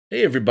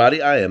Hey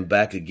everybody, I am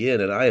back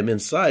again, and I am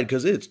inside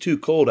because it's too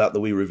cold out the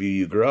We Review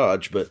You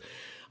garage, but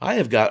I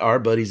have got our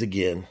buddies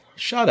again.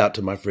 Shout out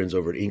to my friends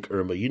over at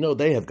Inkerma. You know,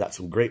 they have got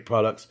some great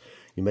products.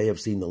 You may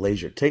have seen the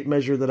laser tape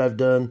measure that I've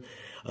done.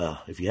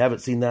 If you haven't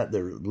seen that,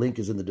 the link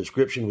is in the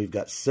description. We've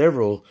got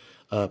several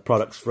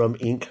products from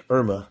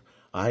Inkerma,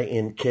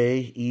 I-N-K-E-R-M-A,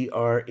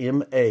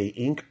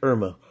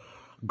 Inkerma.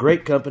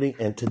 Great company,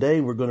 and today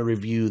we're going to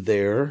review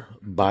their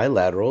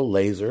bilateral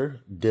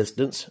laser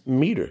distance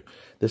meter.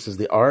 This is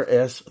the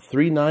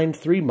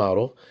RS-393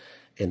 model,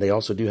 and they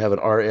also do have an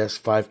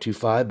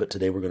RS-525, but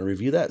today we're going to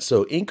review that.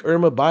 So,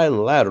 Inkerma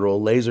bilateral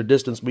laser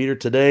distance meter.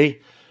 Today,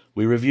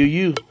 we review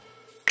you.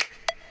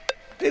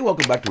 Hey,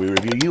 welcome back to We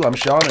Review You. I'm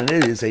Sean, and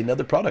it is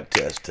another product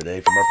test today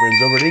from our friends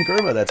over at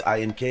Inkerma. That's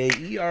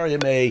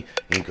I-N-K-E-R-M-A,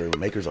 Inkerma,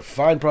 makers of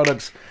fine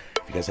products.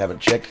 If you guys haven't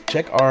checked,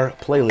 check our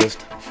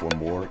playlist for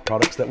more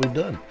products that we've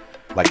done,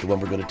 like the one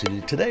we're going to do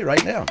today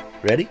right now.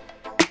 Ready?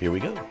 Here we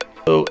go.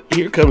 So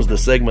here comes the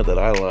segment that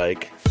I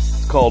like.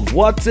 It's called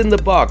What's in the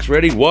Box.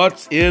 Ready?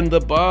 What's in the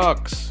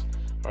box?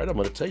 All right, I'm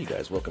going to tell you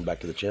guys, welcome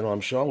back to the channel.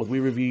 I'm Sean with We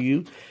Review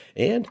You,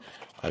 and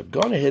I've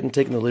gone ahead and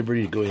taken the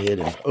liberty to go ahead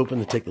and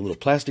take the little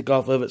plastic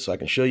off of it so I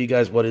can show you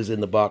guys what is in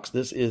the box.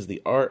 This is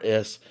the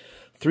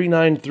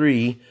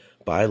RS-393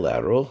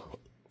 bilateral.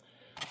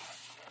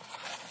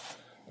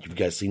 You've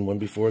guys seen one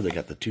before. They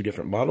got the two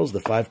different models,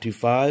 the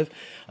 525.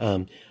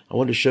 I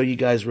wanted to show you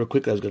guys real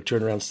quick. I was going to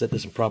turn around, set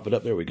this, and prop it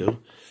up. There we go.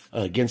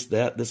 Against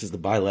that, this is the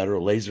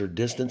bilateral laser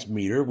distance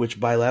meter,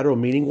 which bilateral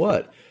meaning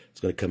what? It's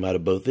going to come out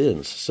of both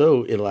ends.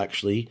 So it'll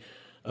actually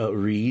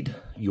read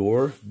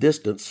your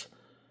distance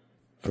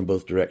from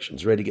both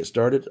directions. Ready to get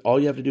started? All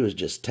you have to do is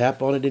just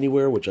tap on it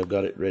anywhere, which I've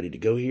got it ready to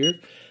go here.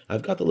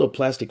 I've got the little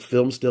plastic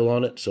film still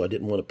on it, so I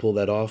didn't want to pull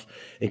that off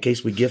in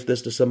case we gift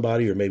this to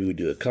somebody or maybe we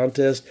do a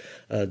contest.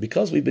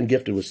 Because we've been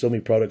gifted with so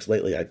many products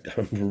lately, I've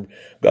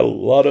got a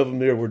lot of them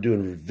there we're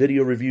doing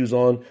video reviews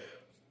on.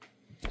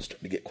 It's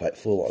starting to get quite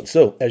full on.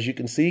 So, as you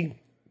can see,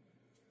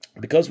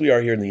 because we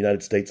are here in the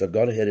United States, I've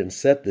gone ahead and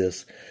set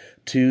this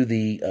to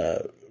the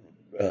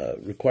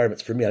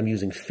requirements for me. I'm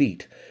using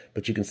feet,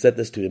 but you can set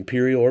this to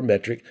imperial or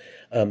metric.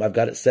 I've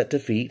got it set to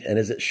feet, and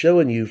as it's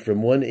showing you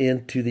from one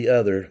end to the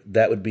other,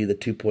 that would be the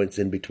 2 points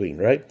in between,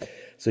 right?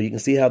 So you can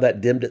see how that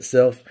dimmed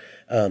itself.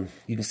 You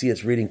can see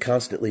it's reading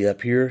constantly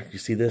up here. You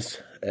see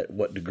this at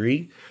what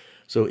degree?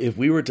 So if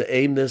we were to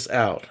aim this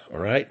out, all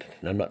right,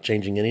 and I'm not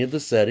changing any of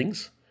the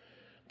settings,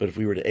 but if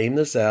we were to aim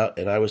this out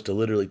and I was to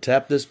literally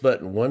tap this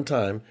button one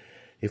time,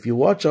 if you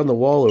watch on the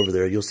wall over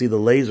there, you'll see the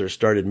laser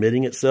start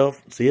emitting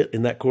itself. See it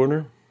in that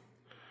corner?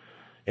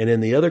 And in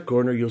the other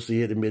corner, you'll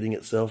see it emitting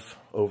itself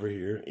over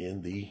here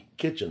in the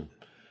kitchen.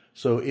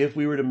 So if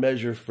we were to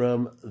measure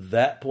from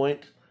that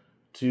point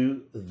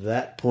to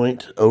that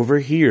point over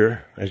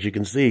here, as you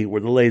can see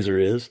where the laser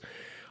is,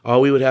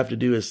 all we would have to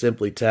do is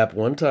simply tap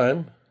one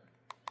time,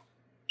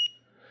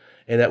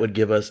 and that would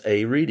give us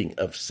a reading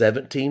of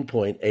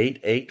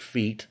 17.88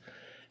 feet,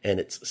 and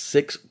it's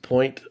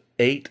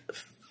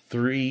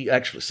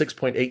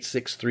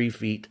 6.863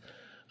 feet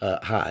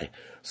high.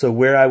 So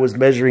where I was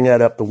measuring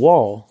that up the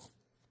wall,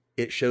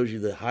 it shows you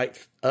the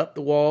height up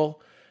the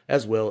wall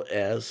as well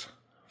as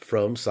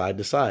from side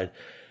to side.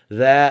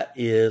 That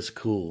is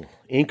cool.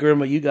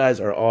 Inkerma, you guys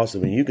are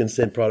awesome, and you can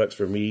send products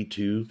for me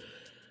to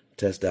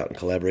test out and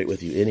collaborate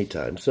with you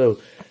anytime. So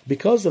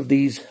because of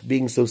these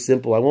being so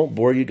simple, I won't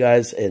bore you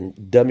guys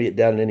and dummy it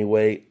down in any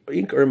way.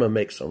 Inkerma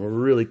makes some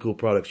really cool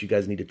products you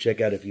guys need to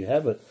check out if you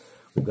haven't.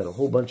 We've got a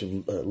whole bunch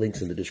of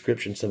links in the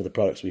description, some of the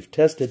products we've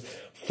tested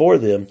for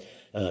them,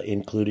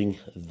 including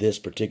this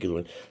particular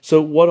one.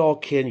 So what all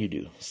can you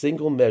do?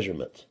 Single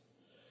measurement,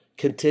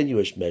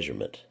 continuous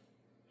measurement,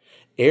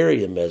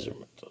 area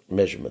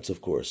measurements,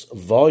 of course,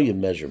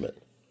 volume measurement.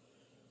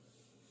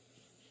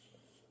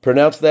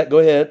 Pronounce that, go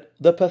ahead,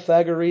 the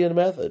Pythagorean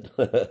method.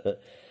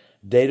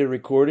 Data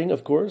recording,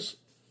 of course,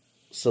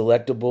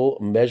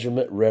 selectable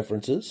measurement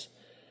references,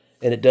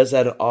 and it does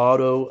have an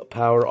auto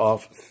power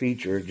off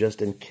feature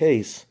just in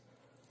case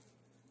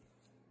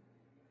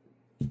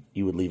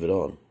you would leave it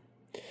on.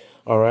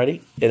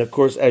 Alrighty, and of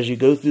course, as you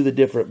go through the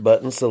different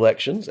button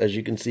selections, as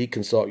you can see,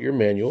 consult your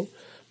manual.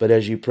 But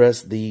as you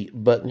press the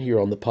button here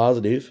on the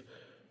positive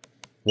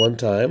one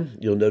time,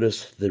 you'll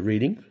notice the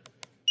reading.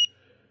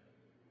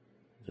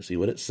 You see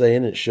what it's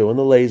saying. It's showing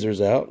the lasers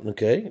out.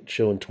 Okay, it's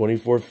showing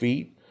 24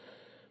 feet,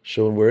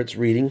 showing where it's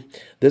reading.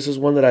 This is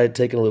one that I had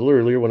taken a little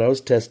earlier when I was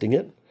testing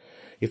it.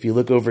 If you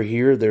look over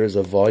here, there is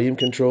a volume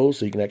control,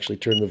 so you can actually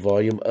turn the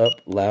volume up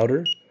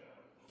louder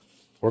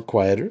or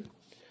quieter.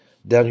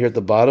 Down here at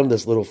the bottom,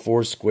 this little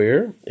 4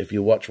 square, if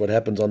you watch what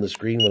happens on the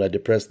screen when I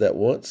depress that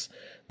once,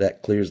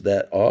 that clears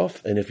that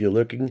off. And if you're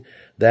looking,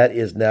 that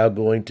is now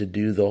going to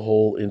do the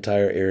whole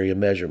entire area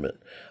measurement,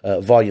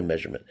 volume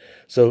measurement.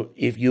 So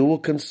if you will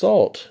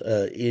consult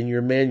in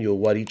your manual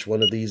what each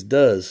one of these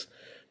does,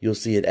 you'll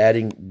see it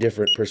adding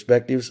different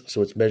perspectives.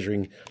 So it's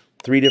measuring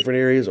 3 different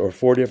areas or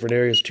 4 different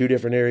areas, 2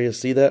 different areas.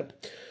 See that?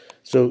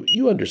 So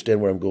you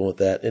understand where I'm going with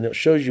that. And it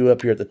shows you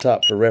up here at the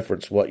top for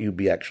reference what you'd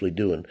be actually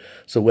doing.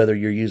 So whether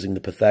you're using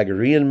the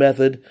Pythagorean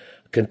method,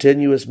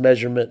 continuous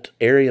measurement,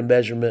 area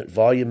measurement,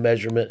 volume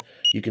measurement,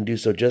 you can do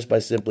so just by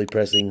simply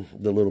pressing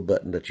the little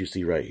button that you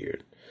see right here.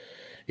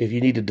 If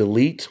you need to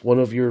delete one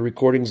of your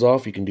recordings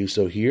off, you can do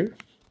so here.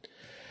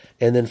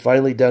 And then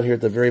finally, down here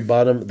at the very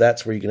bottom,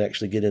 that's where you can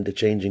actually get into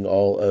changing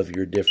all of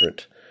your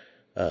different,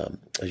 as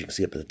you can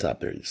see up at the top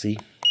there, you see?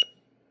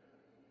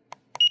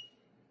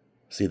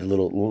 See the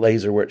little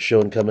laser where it's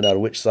showing coming out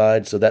of which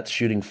side? So that's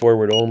shooting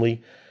forward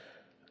only,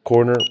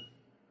 corner,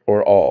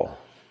 or all.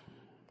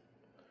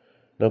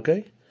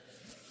 Okay?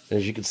 And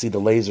as you can see, the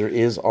laser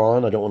is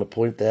on. I don't want to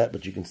point that,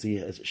 but you can see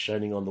as it's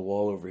shining on the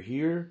wall over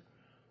here,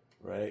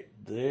 right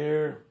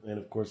there. And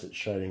of course, it's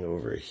shining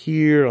over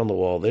here on the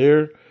wall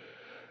there.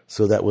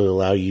 So that will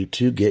allow you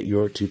to get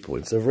your 2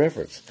 points of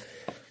reference.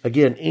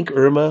 Again,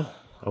 Inkerma,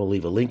 I'll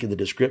leave a link in the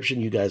description.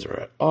 You guys are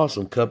an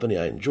awesome company.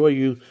 I enjoy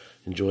you.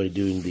 Enjoy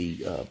doing the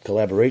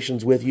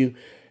collaborations with you.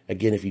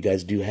 Again, if you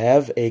guys do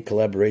have a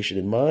collaboration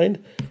in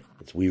mind,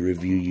 it's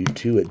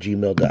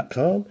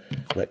wereviewyoutoo@gmail.com.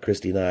 Let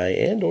Christy and I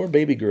or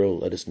Baby Girl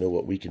let us know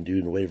what we can do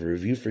in the way of a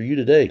review for you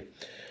today.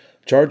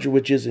 Charger,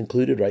 which is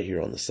included right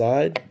here on the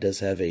side,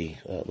 does have a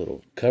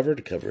little cover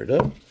to cover it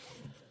up. And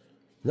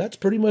that's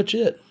pretty much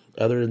it.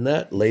 Other than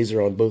that,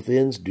 laser on both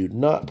ends. Do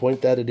not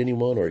point that at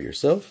anyone or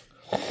yourself.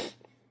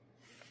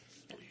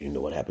 You know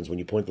what happens when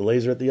you point the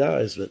laser at the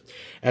eyes. But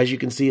as you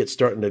can see, it's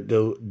starting to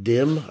go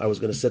dim. I was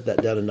going to set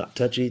that down and not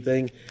touch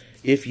anything.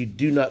 If you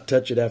do not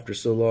touch it after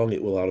so long,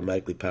 it will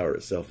automatically power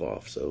itself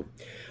off. So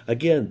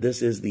again,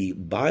 this is the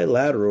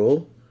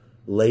Bilateral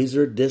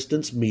Laser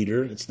Distance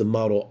Meter. It's the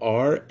model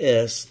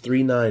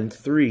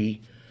RS-393,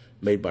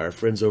 made by our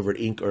friends over at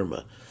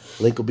Inkerma.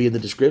 Link will be in the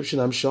description.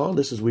 I'm Sean.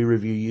 This is We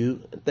Review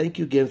You. And thank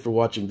you again for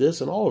watching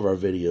this and all of our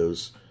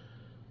videos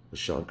with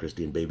Sean,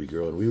 Christy, and Baby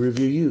Girl. And We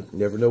Review You. You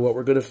never know what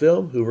we're going to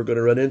film, who we're going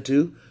to run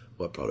into,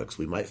 what products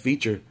we might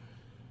feature.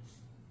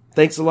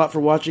 Thanks a lot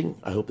for watching.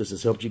 I hope this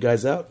has helped you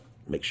guys out.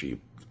 Make sure you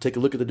take a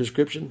look at the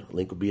description. A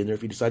link will be in there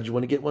if you decide you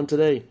want to get one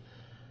today.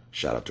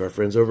 Shout out to our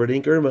friends over at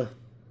Inkerma.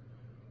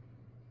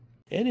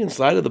 And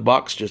inside of the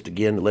box, just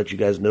again to let you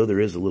guys know, there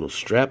is a little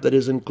strap that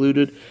is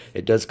included.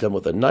 It does come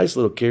with a nice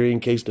little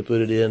carrying case to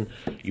put it in.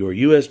 Your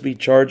USB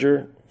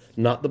charger,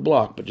 not the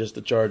block, but just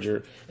the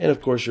charger. And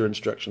of course, your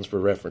instructions for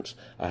reference.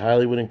 I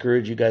highly would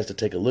encourage you guys to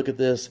take a look at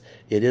this.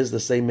 It is the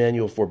same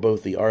manual for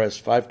both the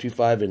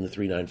RS-525 and the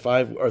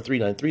 395 or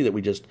 393 that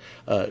we just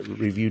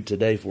reviewed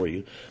today for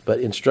you.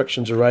 But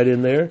instructions are right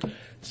in there.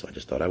 So I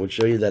just thought I would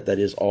show you that that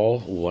is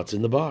all what's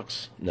in the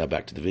box. Now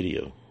back to the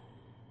video.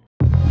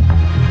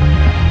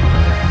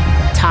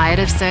 Tired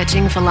of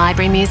searching for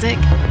library music?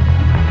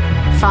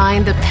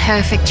 Find the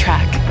perfect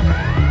track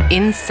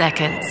in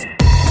seconds.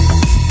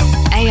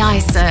 AI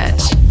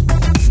search,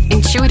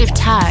 intuitive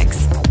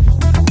tags,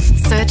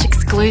 search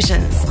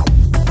exclusions,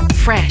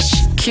 fresh,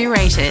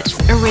 curated,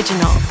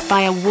 original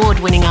by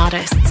award-winning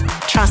artists,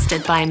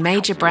 trusted by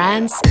major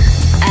brands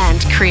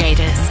and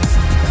creators.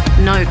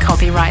 No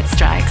copyright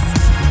strikes,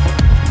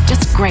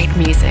 just great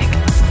music.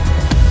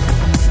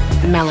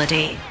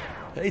 Melody.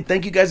 Hey,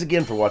 thank you guys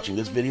again for watching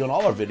this video and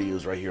all our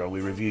videos right here on We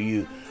Review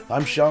You.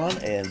 I'm Sean,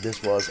 and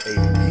this was a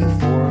review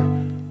for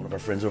one of our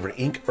friends over at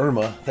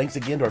Inkerma. Thanks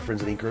again to our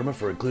friends at Inkerma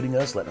for including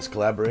us, letting us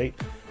collaborate.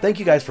 Thank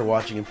you guys for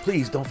watching, and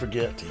please don't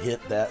forget to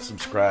hit that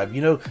subscribe.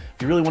 You know, if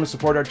you really want to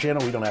support our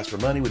channel, we don't ask for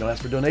money, we don't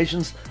ask for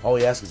donations. All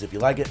we ask is if you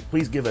like it,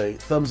 please give a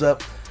thumbs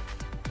up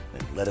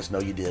and let us know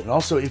you did. And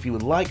also, if you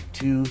would like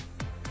to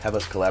have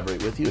us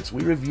collaborate with you, it's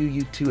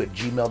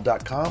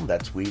wereviewyoutoo@gmail.com.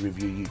 That's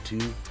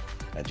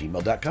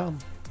wereviewyoutoo@gmail.com.